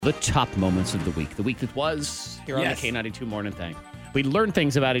The top moments of the week that was here on the K92 Morning Thing. We learn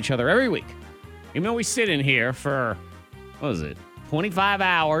things about each other every week. Even though we sit in here for, 25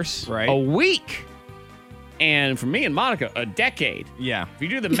 hours a week. And for me and Monica, a decade. Yeah. If you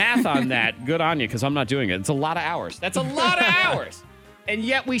do the math on that, good on you, because I'm not doing it. It's a lot of hours. That's a lot of hours. And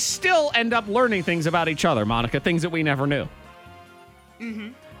yet we still end up learning things about each other, Monica, things that we never knew. Mm-hmm.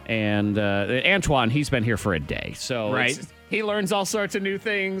 And Antoine, he's been here for a day. So he learns all sorts of new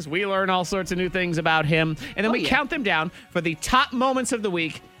things. We learn all sorts of new things about him. And then we count them down for the top moments of the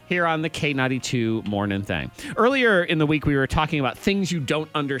week here on the K92 Morning Thing. Earlier in the week, we were talking about things you don't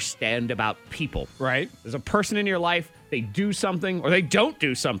understand about people. Right. There's a person in your life, they do something or they don't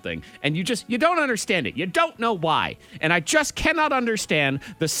do something, and you don't understand it. You don't know why. And I just cannot understand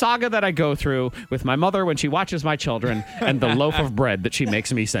the saga that I go through with my mother when she watches my children and the loaf of bread that she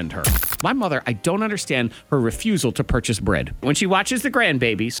makes me send her. My mother, I don't understand her refusal to purchase bread. When she watches the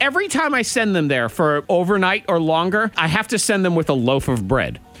grandbabies, every time I send them there for overnight or longer, I have to send them with a loaf of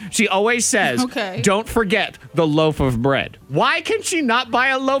bread. She always says, don't forget the loaf of bread. Why can she not buy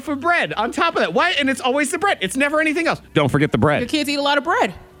a loaf of bread on top of that? Why? And it's always the bread. It's never anything else. Don't forget the bread. Your kids eat a lot of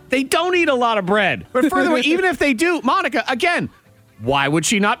bread. They don't eat a lot of bread. But furthermore, even if they do, Monica, again, why would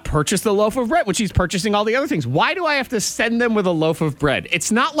she not purchase the loaf of bread when she's purchasing all the other things? Why do I have to send them with a loaf of bread?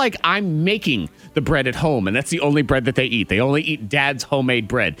 It's not like I'm making the bread at home, and that's the only bread that they eat. They only eat Dad's homemade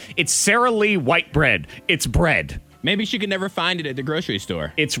bread. It's Sara Lee white bread. It's bread. Maybe she could never find it at the grocery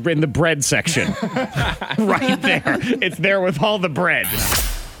store. It's in the bread section. Right there. It's there with all the bread.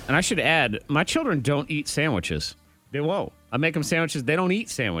 And I should add, my children don't eat sandwiches. They won't. I make them sandwiches. They don't eat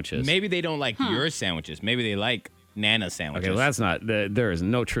sandwiches. Maybe they don't like your sandwiches. Maybe they like Nana sandwiches. Okay, well, that's not, there is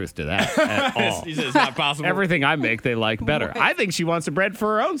no truth to that at all. It's not possible. Everything I make, they like better. I think she wants the bread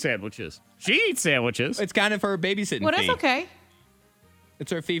for her own sandwiches. She eats sandwiches. It's kind of her babysitting Well, fee. that's okay.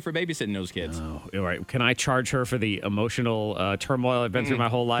 It's her fee for babysitting those kids. Oh, all right. Can I charge her for the emotional turmoil I've been through my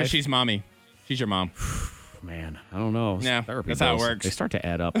whole life? She's mommy. She's your mom. Man, I don't know. Yeah, Therapy that's how it bills, works. They start to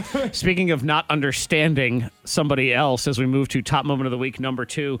add up. Speaking of not understanding somebody else, as we move to top moment of the week, number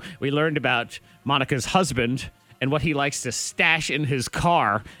 2, we learned about Monica's husband and what he likes to stash in his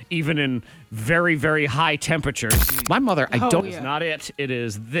car, even in very, very high temperatures. My mother, it's not it. It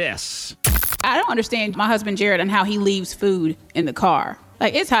is this. I don't understand my husband Jared and how he leaves food in the car.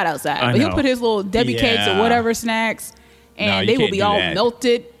 Like, it's hot outside, but he'll put his little Debbie cakes or whatever snacks, and they will be all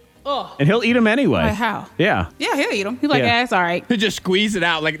melted. Oh. And he'll eat them anyway. Like how? Yeah. Yeah, he'll eat them. He's like, it's all right. He just squeeze it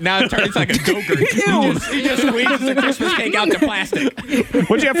out. Like, now it turns like a Joker. he just squeezes the Christmas cake out the plastic.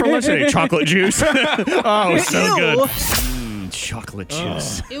 What'd you have for lunch today? Chocolate juice. Oh, so good. Chocolate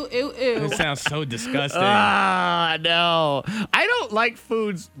juice. Ew, ew, ew. It sounds so disgusting. No. I don't like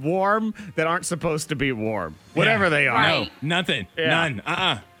foods warm that aren't supposed to be warm. Whatever they are. Right. No, nothing. Yeah.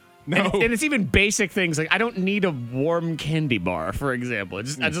 None. No. And it's even basic things. Like, I don't need a warm candy bar, for example. I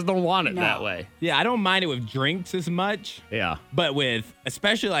just don't want it that way. Yeah, I don't mind it with drinks as much. Yeah. But with,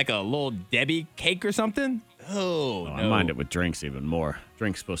 especially like a little Debbie cake or something. Oh, no. I mind it with drinks even more.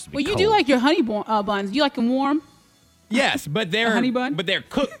 Drinks supposed to be Well, you cold. do like your honey buns. Do you like them warm? Yes, but they're honey bun? But they're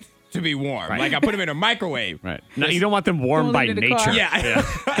cooked to be warm. Right. Like, I put them in a microwave. Right. No, you don't want them warm Don't by leave it in the nature. car. Yeah.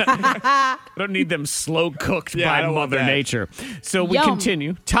 I don't need them slow cooked Yeah, I by don't want Mother that. Nature. So we Yum.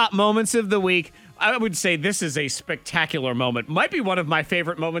 continue. Top moments of the week. I would say this is a spectacular moment. Might be one of my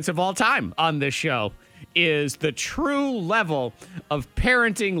favorite moments of all time on this show. Is the true level of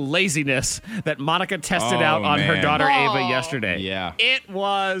parenting laziness that Monica tested out on her man. daughter Ava Oh. yesterday. Yeah. It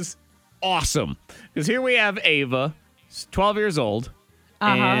was awesome. Because here we have Ava, 12 years old,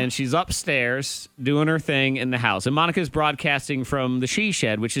 and she's upstairs doing her thing in the house. And Monica's broadcasting from the she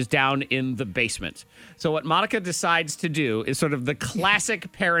shed, which is down in the basement. So what Monica decides to do is sort of the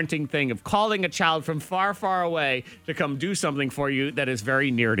classic parenting thing of calling a child from far, far away to come do something for you that is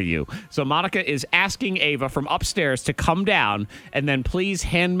very near to you. So Monica is asking Ava from upstairs to come down and then please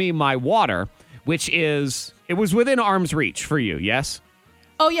hand me my water, which is, it was within arm's reach for you, yes?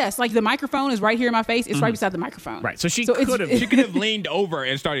 Oh, yes. Like, the microphone is right here in my face. It's right beside the microphone. Right. So she it's- could have. She could have leaned over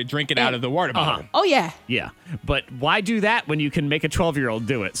and started drinking out of the water bottle. Oh, yeah. Yeah, but why do that when you can make a 12-year-old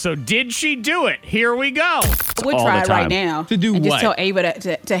do it? So did she do it? Here we go. We'll All try the it right time. now. To do and what? just tell Ava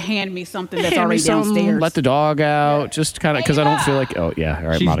to hand me something that's Hand me already some, downstairs. Let the dog out, just kind of, because I don't feel like, oh, yeah, all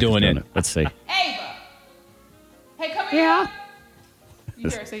right, She's Monica's doing it. Let's see. Ava. Hey, come here. Yeah. You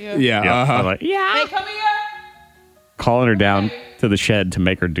hear her say Yeah. I'm like, yeah. Hey, come here. Calling her down to the shed to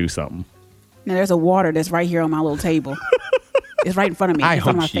make her do something. Now, there's a water that's right here on my little table. It's right in front of me. I in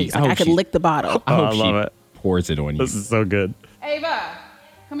front of my hope she- face. I Like, hope I could she- lick the bottle. I hope I love she it. pours it on you. This is so good. Ava,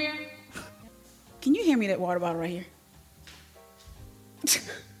 come here. Can you hand me that water bottle right here?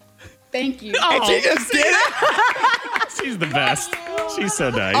 Thank you. And she just did it. She's the best. She's so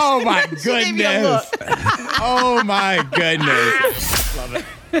nice. Oh my gave me a look. goodness. Oh my goodness. Love it.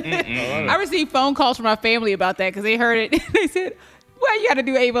 I received phone calls from my family about that because they heard it. They said, "Why you got to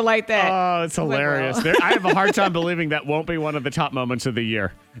do Ava like that?" Oh, it's hilarious. Like, well. I have a hard time believing that won't be one of the top moments of the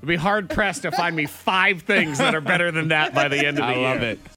year. It'd be hard pressed to find me 5 things that are better than that by the end of the year. I love it.